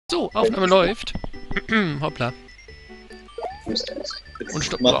So, Aufnahme läuft. Hoppla. Und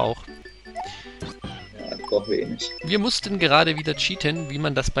Stoppuhr auch. Ja, brauchen wir eh nicht. Wir mussten gerade wieder cheaten, wie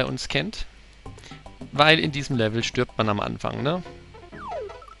man das bei uns kennt. Weil in diesem Level stirbt man am Anfang, ne?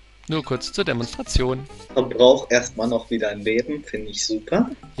 Nur kurz zur Demonstration. Man braucht erstmal noch wieder ein Leben, finde ich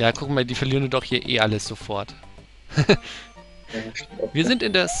super. Ja, guck mal, die verlieren doch hier eh alles sofort. Ja, stimmt auch. Wir sind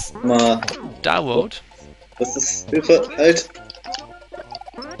in der Mal. Star Road. Das ist Hilfe, halt.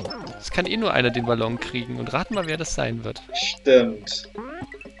 Es kann eh nur einer den Ballon kriegen. Und raten mal, wer das sein wird. Stimmt.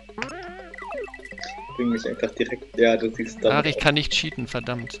 Bring mich einfach direkt. Ja, du siehst da. Ach, ich kann nicht cheaten,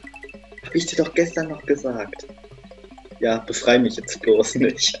 verdammt. Hab ich dir doch gestern noch gesagt. Ja, befrei mich jetzt bloß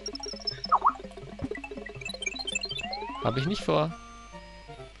nicht. Habe ich nicht vor.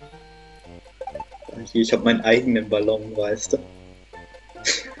 Hier, ich habe meinen eigenen Ballon, weißt du?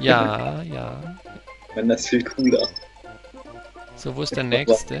 Ja, ja. Wenn das viel cooler. So, wo ist der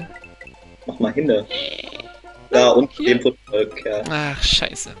nächste? Mach mal hin. Da unten Hier. den Putvolk, ja. Ach,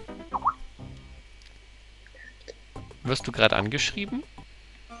 scheiße. Wirst du gerade angeschrieben?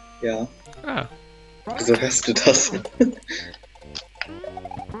 Ja. Ah. Wieso hörst du das?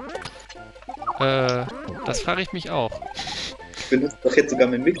 Das frage ich mich auch. Ich benutze doch jetzt sogar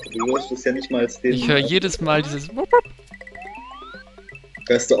mein Mikro. Du hörst es ja nicht mal als den. Ich höre jedes Mal dieses...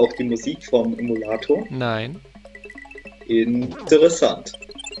 Hörst du auch die Musik vom Emulator? Nein. Interessant.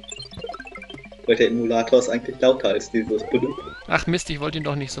 Weil der Emulator ist eigentlich lauter als dieses Produkt. Ach Mist, ich wollte ihn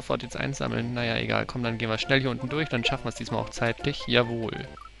doch nicht sofort jetzt einsammeln. Naja, egal. Komm, dann gehen wir schnell hier unten durch. Dann schaffen wir es diesmal auch zeitlich. Jawohl.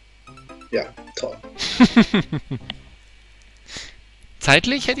 Ja, toll.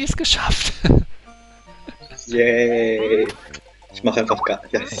 Zeitlich hätte ich es geschafft. Yay. Ich mache einfach gar...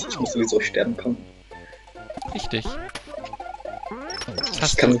 Ja, ich muss sowieso sterben kommen. Richtig. Ich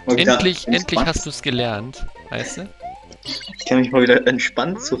Hast kann du, mich mal wieder endlich entspannen. hast du es gelernt. Weißt du? Ich kann mich mal wieder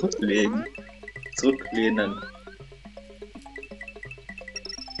entspannt zurücklehnen.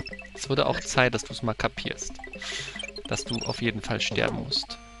 Es wurde auch Zeit, dass du es mal kapierst. Dass du auf jeden Fall sterben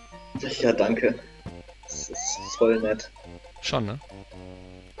musst. Ja, danke. Das ist voll nett. Schon, ne?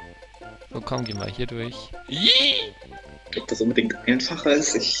 So, komm, gehen wir hier durch. Ob das unbedingt einfacher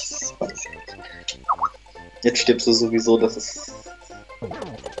ist, ich weiß nicht. Jetzt stirbst du sowieso, das ist... Nein!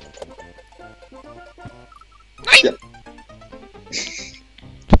 Ja.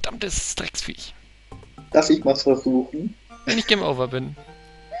 Verdammtes Drecksviech. Darf ich mal versuchen? Wenn ich Game Over bin.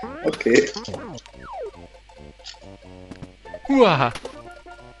 Okay. Huaha.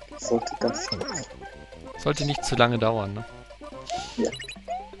 Was sollte das? Sollte nicht zu lange dauern, ne? Ja.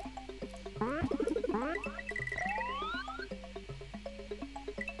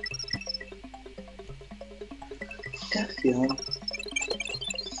 Ach ja.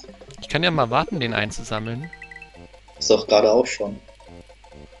 Ich kann ja mal warten, den einzusammeln. Ist doch gerade auch schon.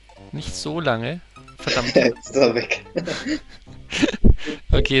 Nicht so lange. Verdammt. Jetzt ist er weg.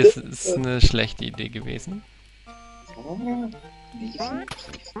 Okay, es ist eine schlechte Idee gewesen.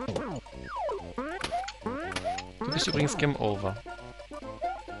 Du bist übrigens Game Over.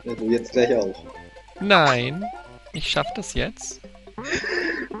 Ja, du jetzt gleich auch. Nein, ich schaff das jetzt.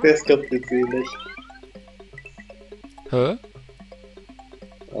 Wer ist doppeltselig? Hä?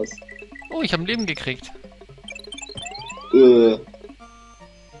 Was? Oh, ich habe ein Leben gekriegt.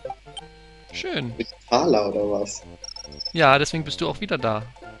 Schön. Bist du Thaler oder was? Ja, deswegen bist du auch wieder da.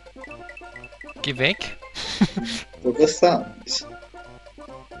 Geh weg. Interessant.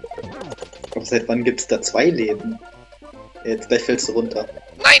 Aber seit wann gibt's da 2 Leben? Jetzt gleich fällst du runter.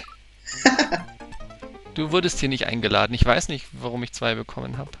 Nein! Du wurdest hier nicht eingeladen. Ich weiß nicht, warum ich 2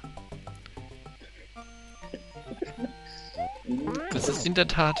 bekommen habe. Das ist in der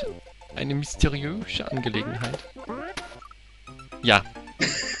Tat eine mysteriöse Angelegenheit. Ja,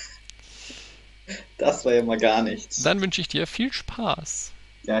 Das war ja mal gar nichts. dann wünsche ich dir viel Spaß.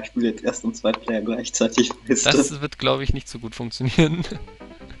 Ja, ich spiele jetzt erst und zweit Player gleichzeitig. Weißt du? Das wird, glaube ich, nicht so gut funktionieren.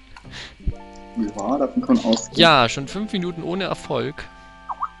 Ja, davon kann man ausgehen. Ja, schon 5 Minuten ohne Erfolg.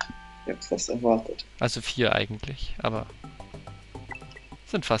 Ich hab's fast erwartet. Also 4 eigentlich, aber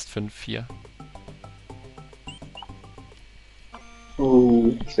sind fast 5, 4.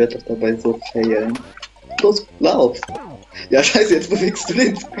 Oh, ich werde doch dabei so failen. Los, lauf! Ja, scheiße, jetzt bewegst du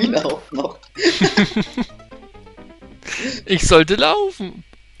den Screen auch noch. Ich sollte laufen.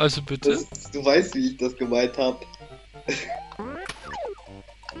 Also bitte. Du weißt, wie ich das gemeint habe.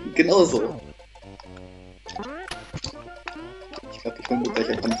 Genauso. Ich glaube, ich hole mir gleich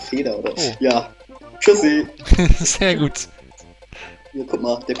einfach eine Feder oder... Oh. Ja. Tschüssi. Sehr gut. Hier, guck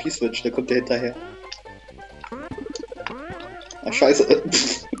mal, der P-Switch, der kommt ja hinterher. Ah, scheiße.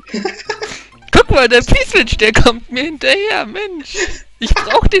 Guck mal, der P-Switch, der kommt mir hinterher, Mensch. Ich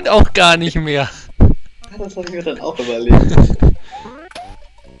brauch den auch gar nicht mehr. Ja, das habe ich mir dann auch überlegt.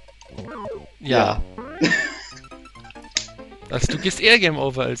 Ja. Also du gehst eher Game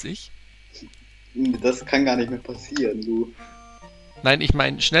Over als ich. Das kann gar nicht mehr passieren, du. Nein, ich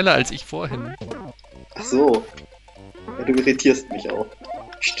meine schneller als ich vorhin. Ach so. Ja, du irritierst mich auch.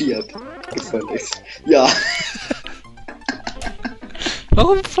 Stirb. Gefälligst. Ja.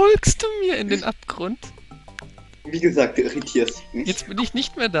 Warum folgst du mir in den Abgrund? Wie gesagt, du irritierst mich. Jetzt bin ich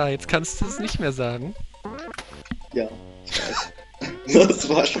nicht mehr da, jetzt kannst du es nicht mehr sagen. Ja, ich weiß. Das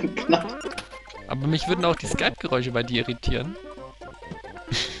war schon knapp. Aber mich würden auch die Skype-Geräusche bei dir irritieren.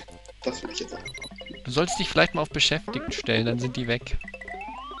 Das würde ich jetzt sagen. Du sollst dich vielleicht mal auf beschäftigt stellen, dann sind die weg.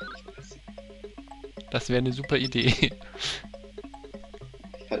 Das wäre eine super Idee.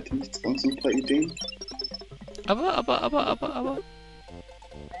 Ich halte nichts von super Ideen. Aber.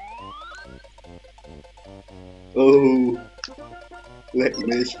 Oh. Leck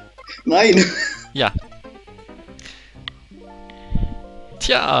mich. Nein! Ja.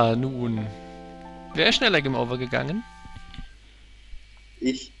 Tja, nun. Wer ist schneller Game Over gegangen?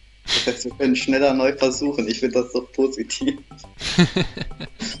 Ich. Das heißt, wir können schneller neu versuchen. Ich finde das doch positiv.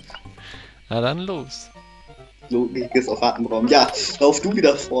 Na dann los. Logik ist auf Atemraum. Ja, lauf du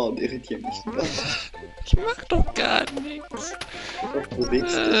wieder vor und irritier mich wieder. Ich mach doch gar nichts. Du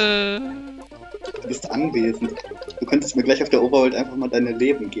bewegst dich. Du bist anwesend. Du könntest mir gleich auf der Overworld einfach mal deine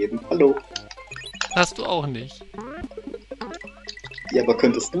Leben geben. Hallo. Hast du auch nicht. Ja, aber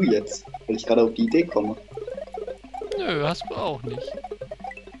könntest du jetzt? Weil ich gerade auf die Idee komme. Nö, hast du auch nicht.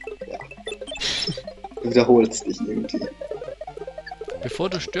 Du wiederholst dich irgendwie. Bevor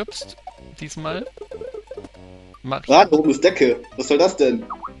du stirbst, diesmal, mach ich... Ah, da oben ist Decke. Was soll das denn?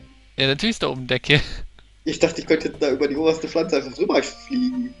 Ja, natürlich ist da oben Decke. Ich dachte, ich könnte da über die oberste Pflanze einfach drüber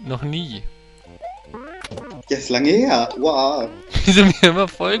fliegen. Noch nie. Ja, ist lange her. Wow. Wie du mir immer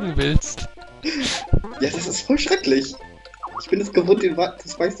folgen willst. Ja, das ist voll schrecklich. Ich bin es gewohnt,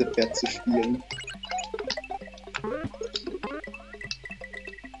 das weiße Pferd zu spielen.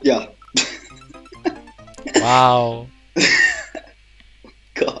 Ja. Wow.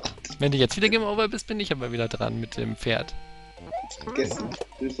 Gott. Wenn du jetzt wieder Game Over bist, bin ich aber wieder dran mit dem Pferd. Vergessen.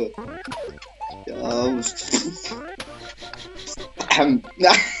 Hilfe. Ja.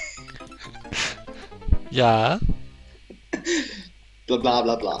 Na. Ja. Bla bla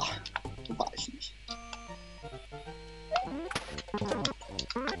bla bla. War ich nicht.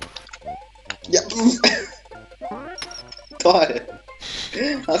 Ja. Toll.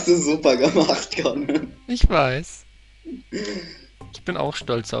 Hast du super gemacht, Con. Ich weiß. Ich bin auch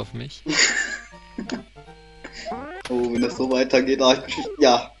stolz auf mich. Oh, wenn das so weitergeht,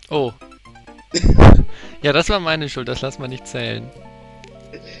 ja. Oh. Ja, das war meine Schuld, das lassen wir nicht zählen.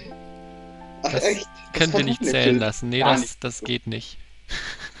 Ach Das echt? können wir nicht zählen lassen. Nee, Gar das geht nicht.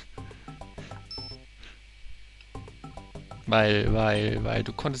 Weil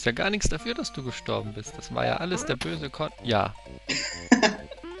du konntest ja gar nichts dafür, dass du gestorben bist. Das war ja alles der böse Ja.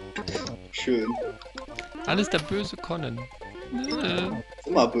 Schön. Alles der böse Conan. Ist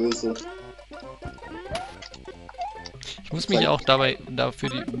immer böse. Ich muss mich auch dafür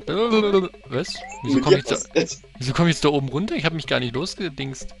die... Was? Wieso Mit komme dir ich, wieso komm ich jetzt da oben runter? Ich habe mich gar nicht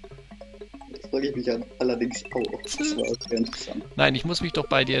losgedingst. Das frage ich mich allerdings auch. Das war auch sehr interessant. Nein, ich muss mich doch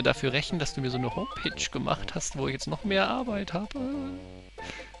bei dir dafür rächen, dass du mir so eine Homepage gemacht hast, wo ich jetzt noch mehr Arbeit habe.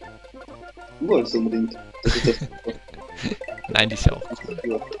 Du wolltest unbedingt. Das ist das. Nein, die ist ja auch cool.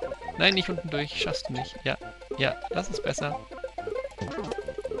 Ja. Nein, nicht unten durch, schaffst du nicht. Ja, das ist besser.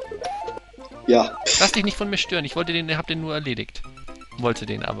 Ja. Lass dich nicht von mir stören, ich hab den nur erledigt. Wollte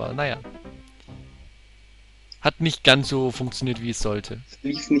den aber, naja. Hat nicht ganz so funktioniert, wie es sollte. Es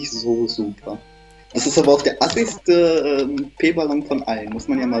lief nicht so super. Das ist aber auch der assigste P-Ballon von allen, muss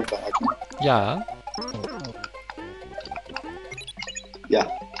man ja mal sagen. Ja.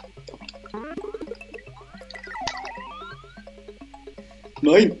 Ja.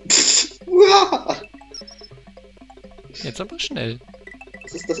 Nein! Uah! Jetzt aber schnell.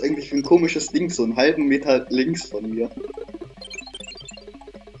 Was ist das eigentlich für ein komisches Ding, so einen halben Meter links von mir?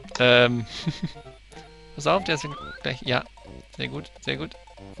 Pass auf, der ist gleich. Ja. Sehr gut, sehr gut.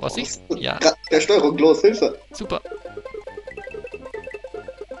 Vorsicht. Ja. Der Steuerung los, Hilfe! Super.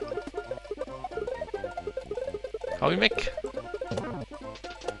 Hau ihn weg.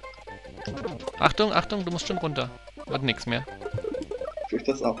 Achtung, Achtung, du musst schon runter. Wird nix mehr. Durch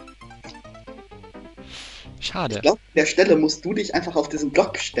das auch. Schade. Ich glaube, an der Stelle musst du dich einfach auf diesen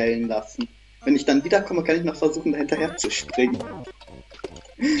Block stellen lassen. Wenn ich dann wiederkomme, kann ich noch versuchen, da hinterher zu springen.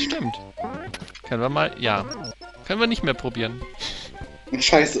 Stimmt. Können wir mal... Ja. Können wir nicht mehr probieren.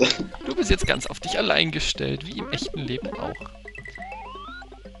 Scheiße. Du bist jetzt ganz auf dich allein gestellt, wie im echten Leben auch.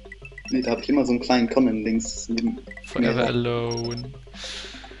 Nee, da habe ich immer so einen kleinen Conan links neben Forever mir. alone.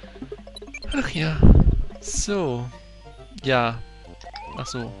 Ach ja. So. Ja. Ach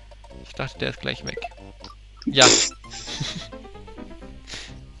so. Ich dachte, der ist gleich weg. Ja.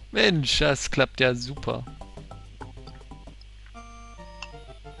 Mensch, das klappt ja super.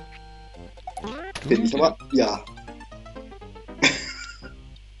 Bin ich aber, ja.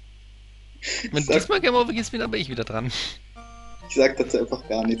 Wenn du diesmal Game Over gehst, bin ich wieder dran. Ich sag dazu einfach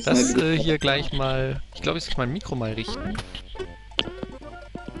gar nichts. Das Nein, hier gleich mal... Ich glaube, ich muss mein Mikro mal richten.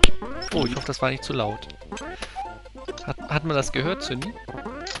 Oh, ich hoffe, das war nicht zu laut. Hat man das gehört, Cindy?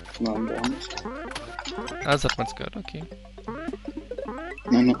 nein, gar nicht. Also hat man es gehört, okay.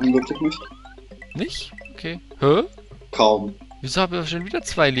 Nein, nein, wirklich nicht. Nicht? Okay. Hä? Kaum. Wieso habe ich schon wieder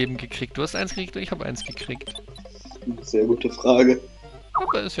 2 Leben gekriegt? Du hast 1 gekriegt und ich habe 1 gekriegt. Sehr gute Frage.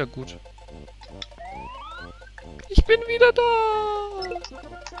 Aber ist ja gut. Ich bin wieder da!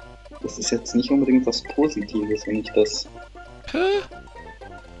 Das ist jetzt nicht unbedingt was Positives, wenn ich das... Hä?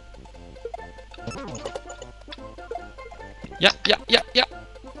 Ja, ja, ja, ja!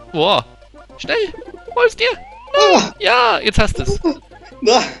 Boah! Schnell! Hol's dir! Ah! Ja, jetzt hast du es.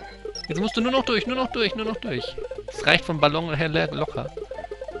 Da! Jetzt musst du nur noch durch, nur noch durch, nur noch durch. Das reicht vom Ballon her locker.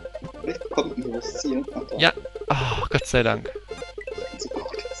 Vielleicht kommt mir das Ziel. Ach, da. Ja. Oh, Gott sei Dank. So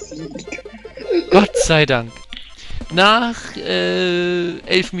gut, Sieg. Gott sei Dank. Nach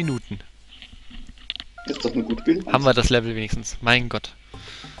 11 Minuten Das ist doch eine gute Bild. haben wir das Level wenigstens. Mein Gott.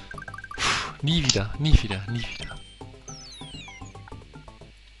 Puh, nie wieder, nie wieder, nie wieder.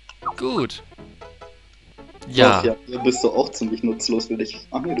 Gut. Ja. Ach ja, da bist du auch ziemlich nutzlos für dich.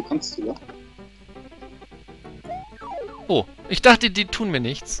 Ach nee, du kannst sogar. Oh, ich dachte, die tun mir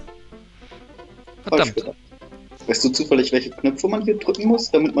nichts. Falsch Verdammt. gedacht. Weißt du zufällig, welche Knöpfe man hier drücken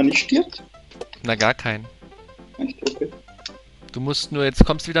muss, damit man nicht stirbt? Na, gar keinen. Echt? Okay. Du musst nur, jetzt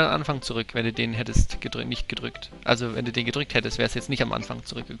kommst du wieder am Anfang zurück, wenn du den hättest nicht gedrückt. Also, wenn du den gedrückt hättest, wärst du jetzt nicht am Anfang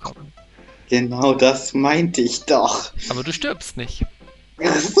zurückgekommen. Genau das meinte ich doch. Aber du stirbst nicht.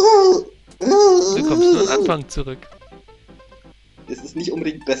 Du Du kommst nur am Anfang zurück. Das ist nicht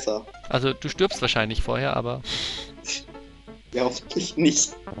unbedingt besser. Also, du stirbst wahrscheinlich vorher, aber Ja, hoffentlich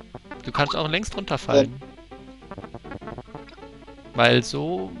nicht. du kannst auch längst runterfallen. Weil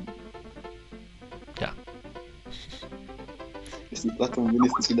so... Ja, Ist die Plattform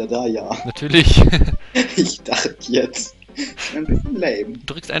wenigstens wieder da? Ja. natürlich. Ich dachte jetzt. Ein bisschen lame.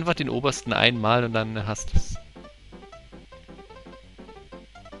 Du drückst einfach den obersten einmal und dann hast du es.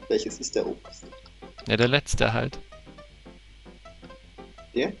 Welches ist der oberste? Ja, der letzte halt.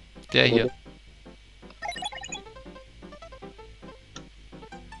 Der? Der hier.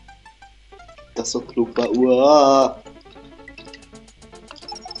 Das so klug war. Uah.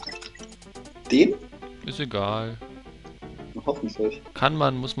 Den? Ist egal. Hoffentlich. Kann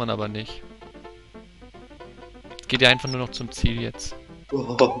man, muss man aber nicht. Geht ja einfach nur noch zum Ziel jetzt.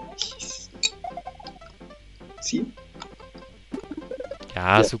 Oh, jeez. Ziel?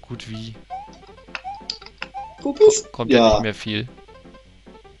 Ja, Ja. so gut wie. Wo bist Kommt ja nicht mehr viel.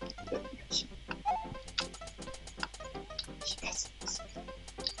 Ich hasse das.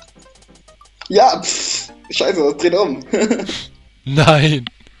 Ja! Pff, Scheiße, das dreht um. Nein!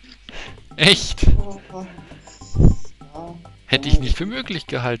 Echt? Hätte ich nicht für möglich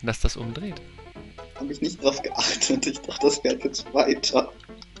gehalten, dass das umdreht. Habe ich nicht drauf geachtet. Ich dachte, das fährt jetzt weiter.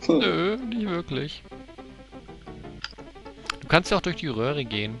 Nö, nicht wirklich. Du kannst ja auch durch die Röhre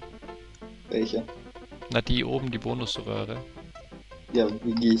gehen. Welche? Na, die oben, die Bonusröhre. Ja,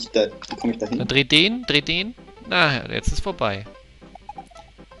 wie gehe ich da? Wie komme ich da Dann hin? dreh den, dreh den. Na, jetzt ist vorbei.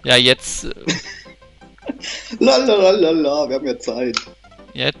 Ja, jetzt... Lalalala, wir haben ja Zeit.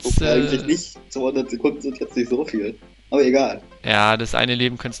 Jetzt... Wobei eigentlich nicht. 200 Sekunden sind jetzt nicht so viel. Aber egal. Ja, das eine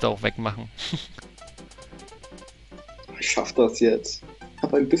Leben könntest du auch wegmachen. Ich schaff das jetzt. Ich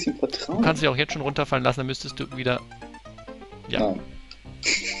habe ein bisschen Du Vertrauen. kannst dich auch jetzt schon runterfallen lassen, dann müsstest du wieder... Ja. Nein.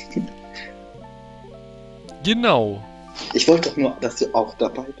 Genau. Ich wollte doch nur, dass du auch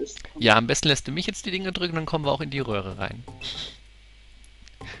dabei bist. Ja, am besten lässt du mich jetzt die Dinge drücken, dann kommen wir auch in die Röhre rein.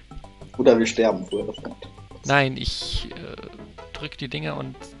 Oder wir sterben vorher davon. Nein, ich drück die Dinge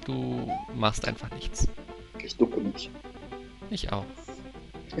und du machst einfach nichts. Ich ducke mich. Ich auch.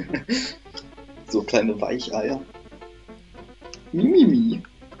 So kleine Weicheier. Mimimi.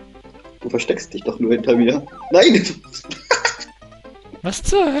 Du versteckst dich doch nur hinter mir. Nein! Was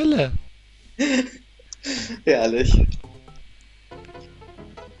zur Hölle? Herrlich.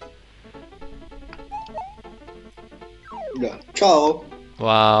 Ja, ciao.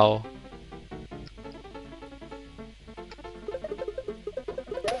 Wow.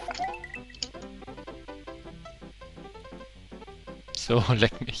 So,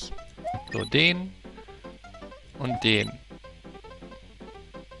 leck mich. So, den. Und den.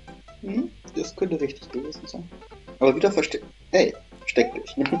 Das könnte richtig gewesen sein. Aber wieder versteckt. Hey, versteck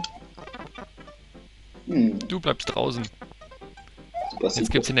dich. Du bleibst draußen. Super,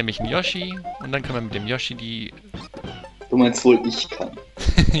 Jetzt gibt es hier nämlich einen Yoshi. Und dann können wir mit dem Yoshi die... Du meinst wohl, ich kann.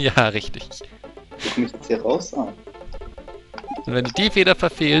 Ja, richtig. Ich komme jetzt hier raus. Ah. Und wenn du die Feder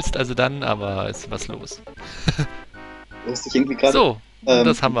verfehlst, also dann aber ist was los. Du hast dich irgendwie gerade... So,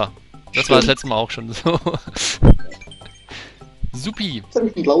 das haben wir. Das war das letzte Mal auch schon so. Supi. Jetzt habe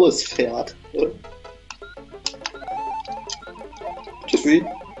ich ein blaues Pferd. Tschüssi.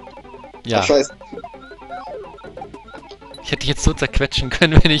 Ja. Ach, scheiße. Ich hätte dich jetzt so zerquetschen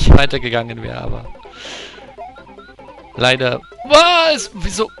können, wenn ich weitergegangen wäre, aber... Leider... Was?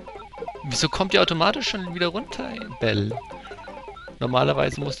 Wieso kommt die automatisch schon wieder runter, Bell?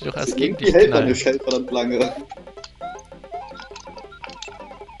 Normalerweise musst du doch erst gegen dich Die hält meine knallen. Shell verdammt lange.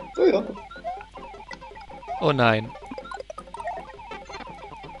 So, ja. Oh nein.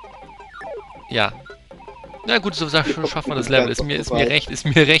 Ja. Na gut, so schaffen wir das Level. Ist mir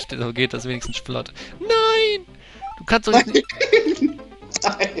recht. So geht das wenigstens flott. Nein! Du kannst doch nicht...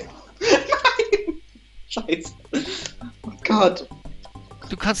 Nein! Nein! Scheiße. Oh Gott.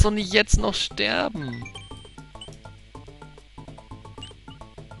 Du kannst doch nicht jetzt noch sterben.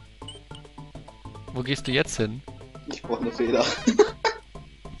 Wo gehst du jetzt hin? Ich brauche eine Feder.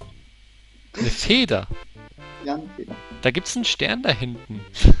 Eine Feder? Ja, eine Feder. Da gibt's einen Stern da hinten.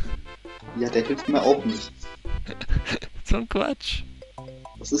 Ja, der hilft mir auch nicht. So ein Quatsch.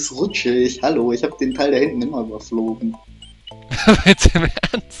 Das ist rutschig. Hallo, ich habe den Teil da hinten immer überflogen. Jetzt im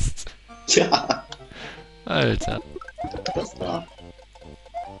Ernst? Ja, Alter. das da.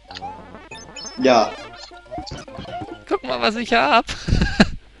 Ja. Guck mal, was ich hab.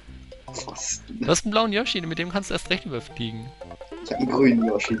 Was? Du hast einen blauen Yoshi, mit dem kannst du erst recht überfliegen. Ich habe einen grünen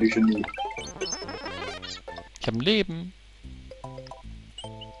Yoshi, du Genie. Ich hab ein Leben.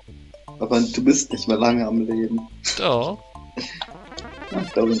 Aber du bist nicht mehr lange am Leben. Doch. Ja,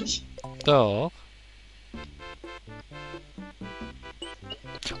 ich glaube nicht. Doch.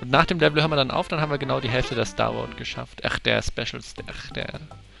 Und nach dem Level hören wir dann auf, dann haben wir genau die Hälfte der Star Road geschafft. Der Special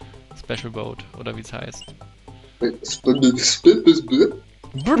Boat, oder wie es heißt. Willst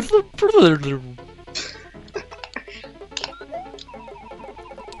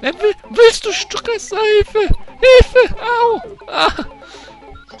du Stressseife? Hilfe! Au! Ah.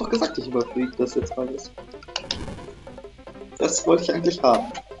 Ich hab doch gesagt, ich überfliege das jetzt alles. Das wollte ich eigentlich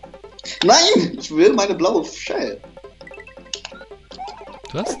haben. Nein! Ich will meine blaue Shell.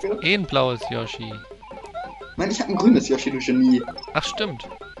 Du hast eh ein blaues Yoshi. Nein, ich habe ein grünes Yoshi, du Genie. Ach, stimmt.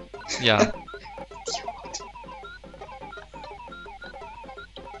 Ja.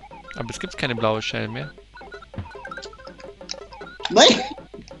 Aber es gibt keine blaue Shell mehr. Nein!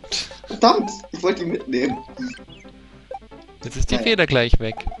 Verdammt! Ich wollte die mitnehmen. Jetzt ist die Feder gleich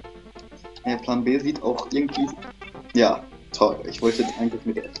weg. Ja, Plan B sieht auch irgendwie... Ja, toll. Ich wollte jetzt eigentlich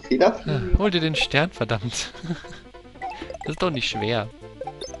mit der Feder fliegen. Hol dir den Stern, verdammt. Das ist doch nicht schwer.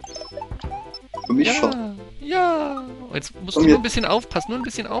 Für mich schon. Ja. Und jetzt musst du nur ein bisschen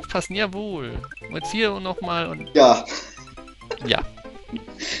aufpassen, jawohl. Und jetzt hier nochmal und... Ja. Ja.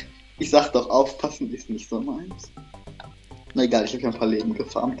 Ich sag doch, aufpassen ist nicht so meins. Na egal, ich habe ja ein paar Leben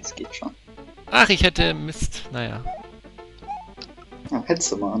gefarmt, das geht schon. Ach, ich hätte Mist. Naja. Ja,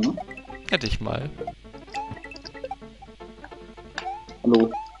 hättest du mal, ne? Hätte ich mal.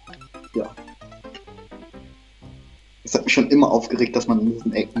 Hallo. Ja. Es hat mich schon immer aufgeregt, dass man in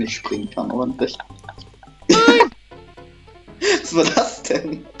diesen Ecken nicht springen kann, ordentlich. Was war das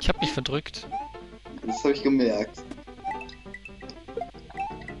denn? Ich hab mich verdrückt. Das habe ich gemerkt.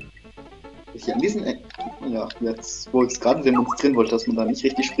 Hier an diesen Ecken. Ja, jetzt, wo ich es gerade demonstrieren wollte, dass man da nicht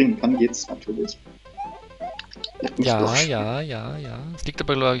richtig springen kann, geht's natürlich. Ja. Es liegt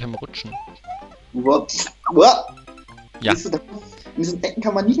aber, glaube ich, am Rutschen. What? Ja. Siehst du, in diesen Ecken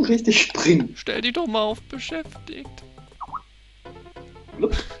kann man nie richtig springen. Stell dich doch mal auf beschäftigt.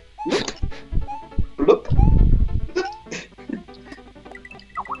 Blub, blub, blub.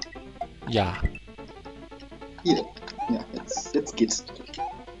 Ja. Hier. Ja, jetzt geht's.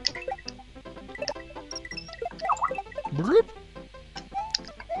 Blub.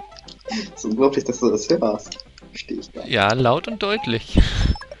 Es ist unglaublich, dass du das hörst. Verstehe ich gar nicht. Ja, laut und deutlich.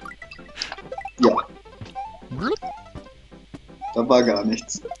 Ja, Blub. da war gar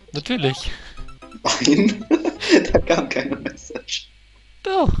nichts. Natürlich. Nein, da kam keine Message.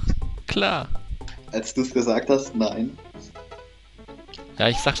 Doch, klar. Als du es gesagt hast, nein. Ja,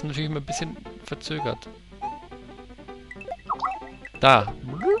 ich sag's natürlich immer ein bisschen verzögert. Da.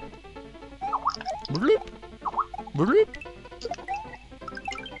 Blub. Blub. Blub.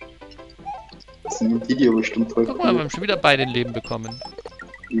 in dem Video bestimmt voll Guck mal, wir cool. haben schon wieder beide ein Leben bekommen.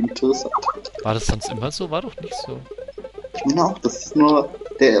 Interessant. War das sonst immer so? War doch nicht so. Ich meine auch, das ist nur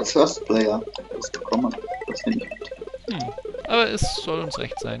der First Player, der das bekommen hat. Das finde ich gut. Aber es soll uns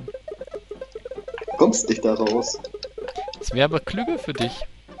recht sein. Kommst nicht da raus. Es wäre aber klüger für dich.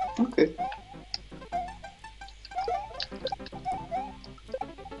 Okay.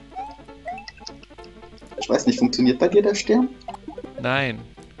 Ich weiß nicht, funktioniert bei dir der Stern? Nein.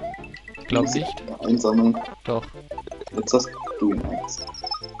 Ich glaube Muss ich nicht. wieder einsammeln. Doch. Jetzt hast du ihn eins.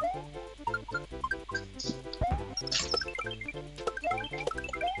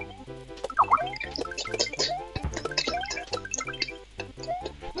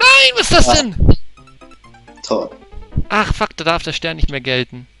 Nein, was ist das denn? Toll. Ach, fuck, da darf der Stern nicht mehr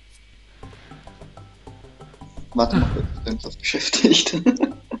gelten. Warte mal, ich bin etwas beschäftigt.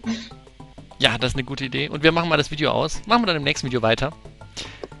 Ja, das ist eine gute Idee. Und wir machen mal das Video aus. Machen wir dann im nächsten Video weiter.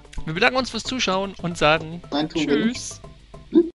 Wir bedanken uns fürs Zuschauen und sagen Nein, tun wir nicht. Tschüss.